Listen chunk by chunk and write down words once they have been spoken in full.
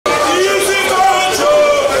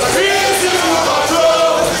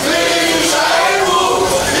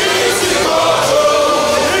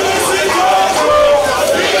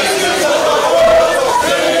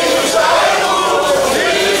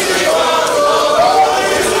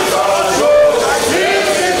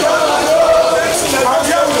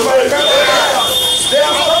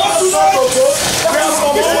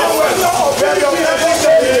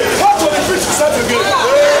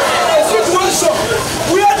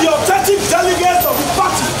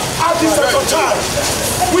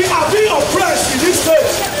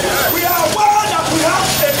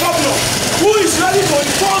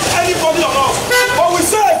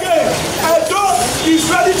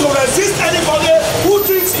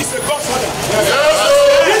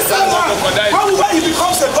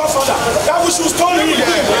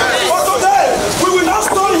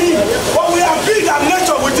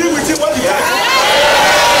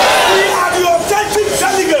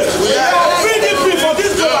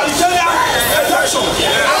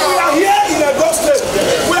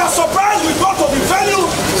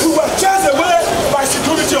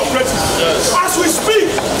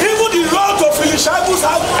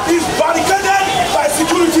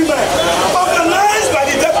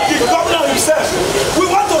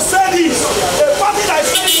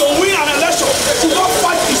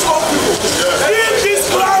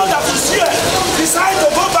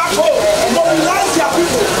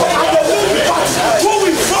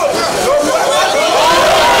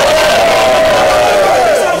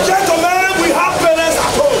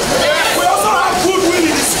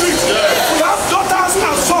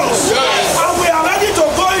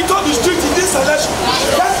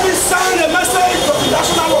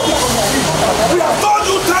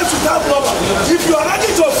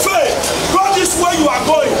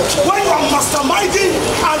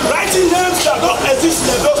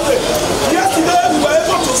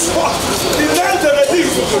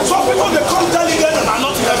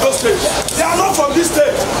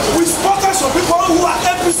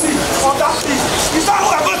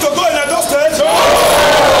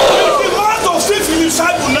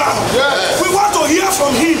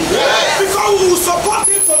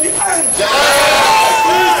president.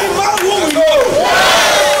 He's the man who we know.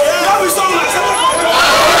 Now we saw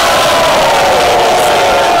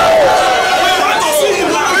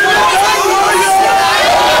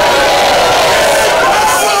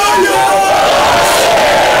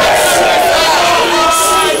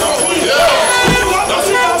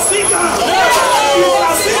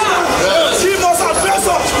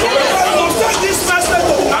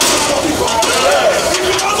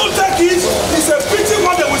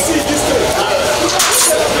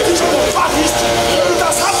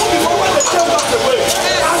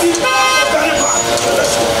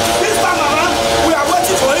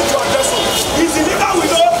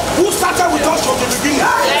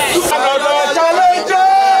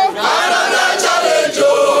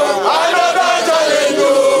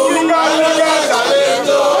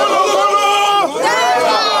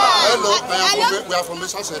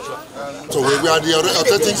So we are the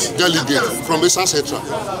authentic delegate from Eastern Central.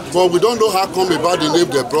 But we don't know how come about the name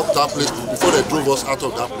they brought that place before they drove us out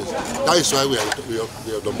of that place. That is why we are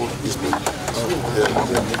the most business.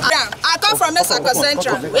 Yeah, I come from Eastern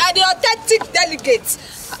Central. We are the authentic delegates.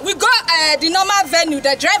 We go the normal venue,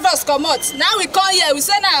 the drivers come out. Now we come here, we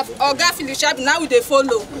send our Oga Shaibu, now we they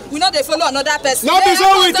follow. We know they follow another person. Not be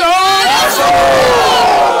so with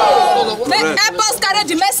help us carry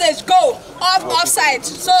the message go offside.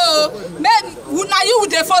 So now you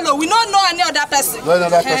they follow. We don't know any other person. No other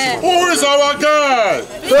person. Who is our guy?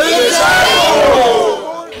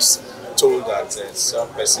 Told that some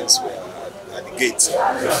persons were at the gate,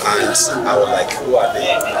 and I was like, who are they?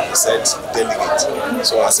 He said, delegate.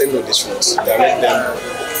 So I said, no, they should direct them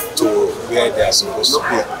to where they are supposed to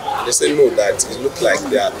be. They said, no, that it looked like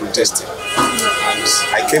they are protesting. And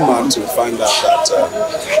I came out to find out that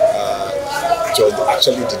it was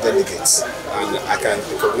actually the delegates. And I can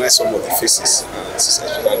recognize some of the faces,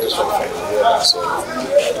 especially those from the world. So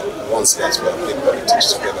once that we have played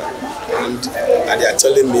politics together. And they are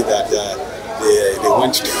telling me that they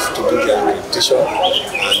went to do their accreditation,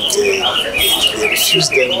 and they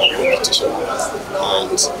refused them accreditation,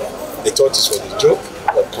 and they thought it was a joke,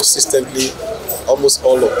 but consistently almost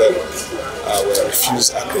all of them were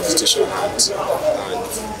refused accreditation, and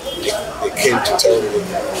they came to tell me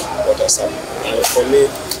what has happened. And for me,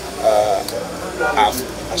 I've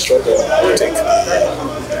assured them I will take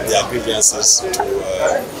their grievances to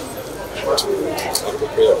the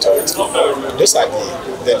appropriate authority. Those are the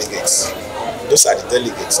delegates. Those are the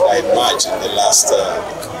delegates that emerged in the last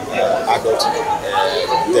adult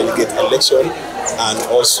delegate election, and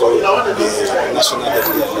also the national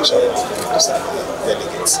delegate election. Those are the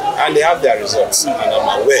delegates, and they have their results, and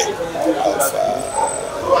I'm aware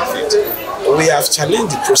of it. We have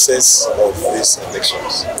challenged the process of these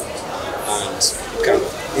elections, and you can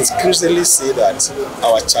increasingly see that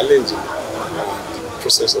our challenge in the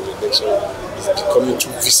process of the election is becoming too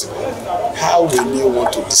visible. How will you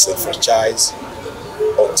want to disenfranchise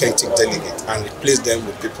authentic delegates and replace them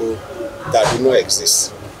with people that do not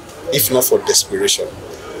exist, if not for desperation?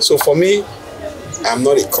 So for me, I'm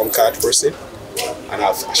not a conquered person, and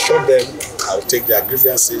I've assured them I will take their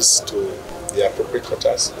grievances to the appropriate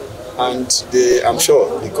quarters, and I'm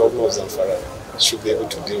sure the governor of Zamfara should be able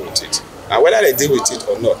to deal with it. And whether they deal with it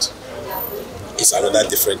or not is another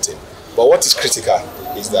different thing. But what is critical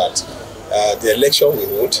is that the election will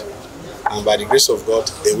hold, and by the grace of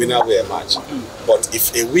God, a winner will emerge. But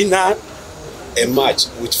if a winner emerge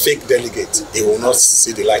with fake delegates, he will not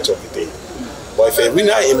see the light of the day. But if a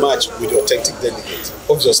winner emerge with authentic delegates,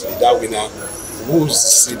 obviously that winner will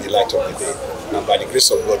see the light of the day. And by the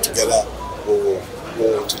grace of God, together we will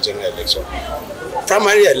go into general election.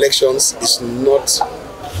 Primary elections is not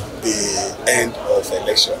the end of the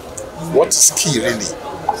election. What is key really,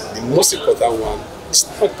 the most important one, is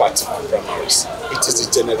not party primaries. It is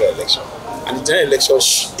the general election. And the general election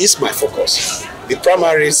is my focus. The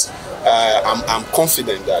primaries, I'm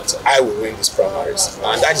confident that I will win these primaries.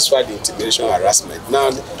 And that is why the intimidation harassment. Now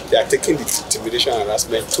they are taking the intimidation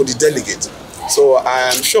harassment to the delegate. So I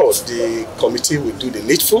am sure the committee will do the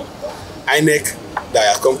needful. INEC that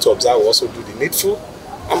has come to observe will also do the needful.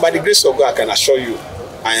 And by the grace of God, I can assure you,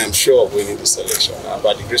 I am sure of winning this election. And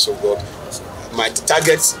by the grace of God, my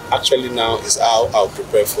target actually now is how I'll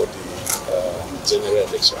prepare for the general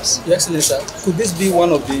elections. Your Excellency, could this be one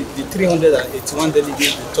of the 381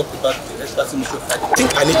 delegates we talked about the Express? I think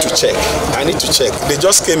I need to check. They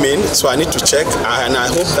just came in, so I need to check, and I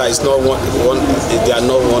hope that it's not they are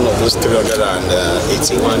not one of those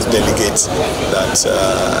 381 delegates that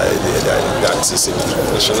is in the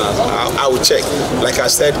national. I will check. Like I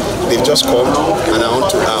said, they've just come, and I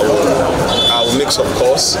will will make some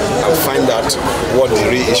calls and find out what the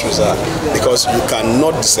real issues are, because you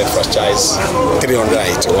cannot disenfranchise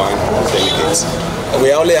 381 delegates.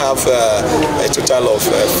 We only have a total of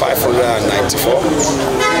 594.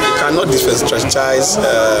 You cannot disenfranchise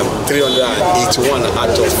 381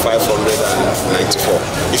 out of 594.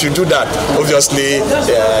 If you do that, obviously,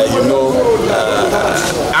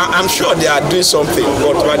 I'm sure they are doing something,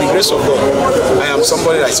 but by the grace of God, I am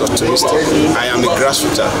somebody that is optimistic. I am a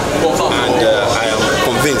grassrooter, and I am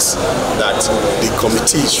convinced that the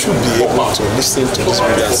committee should be able to listen to these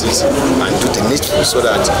grievances and do the needful so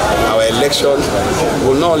that our election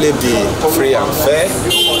will not only be free and fair,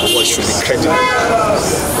 but should be credible.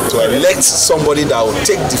 To elect somebody that will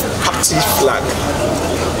take the party flag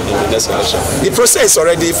in the next election. The process is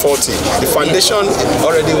already faulty. The foundation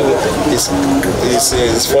already is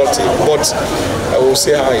faulty, but I will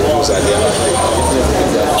see how it goes at the end of the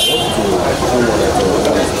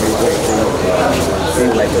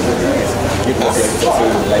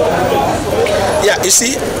Yeah, you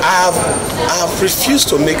see, I have refused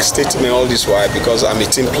to make statement all this while because I'm a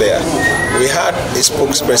team player. We had a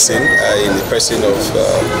spokesperson in the person of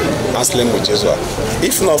Anselm Mujezwa.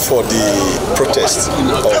 If not for the protest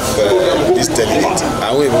of this delegate, I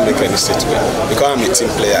won't even make any statement because I'm a team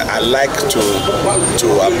player. I like to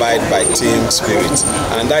abide by team spirit,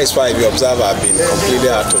 and that is why, if you observe, I've been completely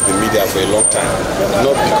out of the media for a long time.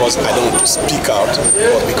 Not because I don't want to speak out,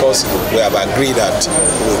 but because we have agreed that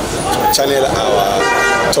we'll channel our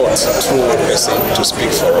thoughts through a person to speak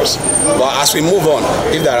for us. But as we move on,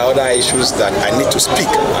 if there are other issues that I need to speak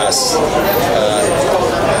as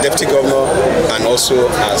Deputy Governor and also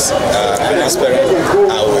as an aspirant,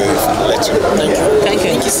 I will let you know. Thank you.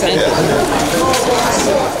 Thank you, sir. Yeah.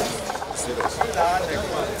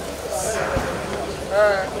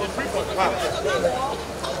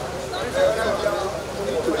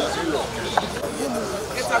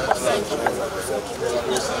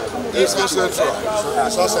 Yes, Central.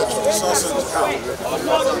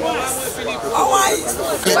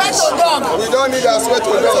 We don't need a sweat to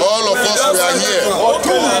dog. All of us, we are here.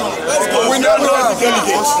 We don't know.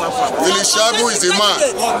 Shaibu is the man.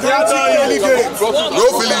 No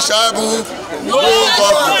Shaibu, no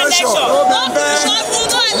government.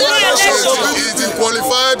 He's the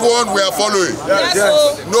qualified one we are following.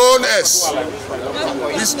 Known as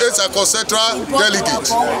this is a Central delegate.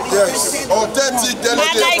 Yes. Authentic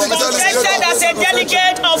delegate. And I consented as a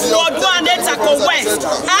delegate of Ward 1 Etako West.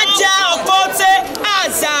 Aja Okote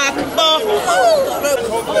Azakbo.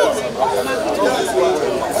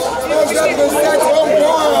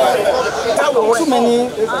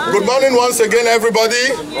 Good morning once again, everybody.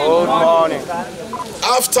 Good morning.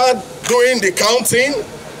 After doing the counting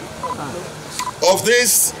of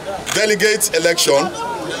this delegate election,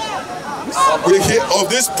 of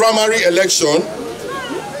this primary election,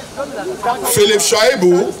 Philip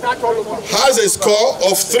Shaibu has a score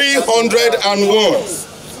of 301.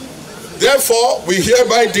 Therefore, we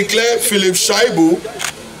hereby declare Philip Shaibu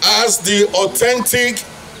as the authentic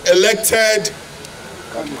elected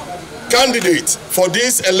candidate for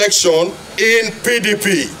this election in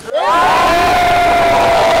PDP.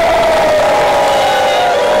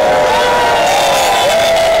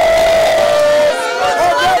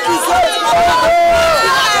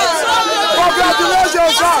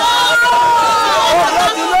 Congratulations, sir.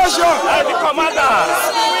 Congratulations. The commander.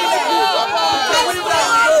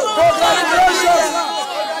 Congratulations.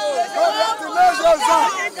 Congratulations, sir.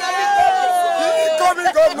 The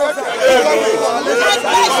incoming governor.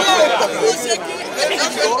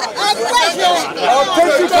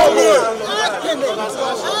 Authentic governor.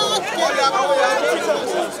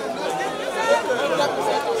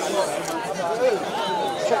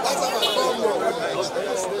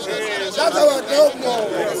 That's our governor.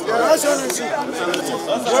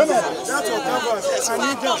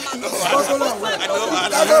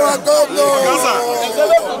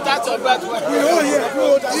 That's our governor.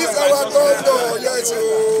 He's our governor. Yes,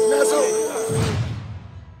 sir.